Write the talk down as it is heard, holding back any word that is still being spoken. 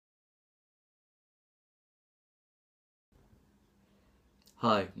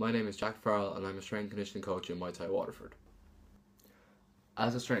Hi, my name is Jack Farrell and I'm a strength and conditioning coach in Muay Thai Waterford.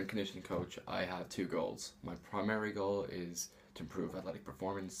 As a strength and conditioning coach, I have two goals. My primary goal is to improve athletic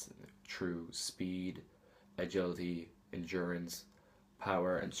performance through speed, agility, endurance,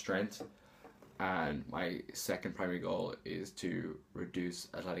 power and strength. And my second primary goal is to reduce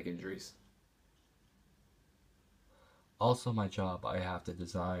athletic injuries. Also, my job, I have to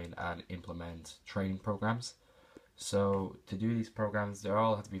design and implement training programs. So to do these programs, they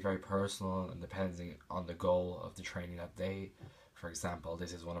all have to be very personal and depending on the goal of the training that day. For example,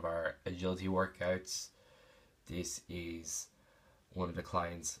 this is one of our agility workouts. This is one of the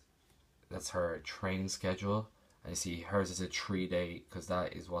clients, that's her training schedule. And you see hers is a 3-day because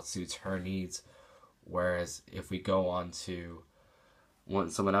that is what suits her needs. Whereas if we go on to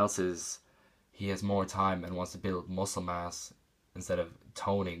someone else's, he has more time and wants to build muscle mass instead of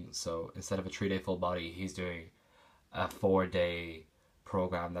toning. So instead of a 3-day full body, he's doing a 4-day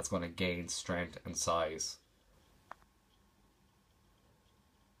program that's going to gain strength and size.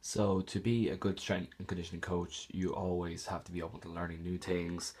 So to be a good strength and conditioning coach, you always have to be open to learning new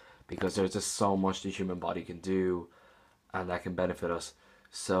things because there's just so much the human body can do and that can benefit us.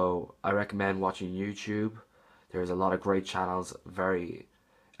 So I recommend watching YouTube. There's a lot of great channels, very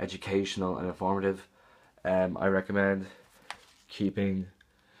educational and informative. I recommend keeping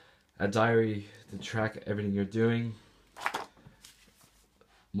a diary to track everything you're doing.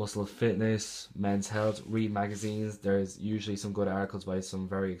 Muscle fitness, men's health, read magazines. There's usually some good articles by some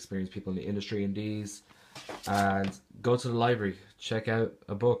very experienced people in the industry in these. And go to the library, check out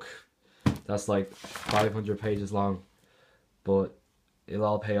a book that's like 500 pages long, but it'll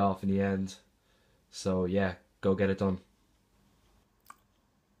all pay off in the end. So yeah, go get it done.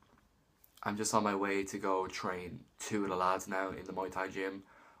 I'm just on my way to go train two of the lads now in the Muay Thai gym,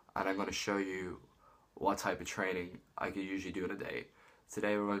 and I'm going to show you what type of training I could usually do in a day.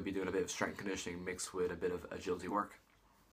 Today we're going to be doing a bit of strength conditioning mixed with a bit of agility work.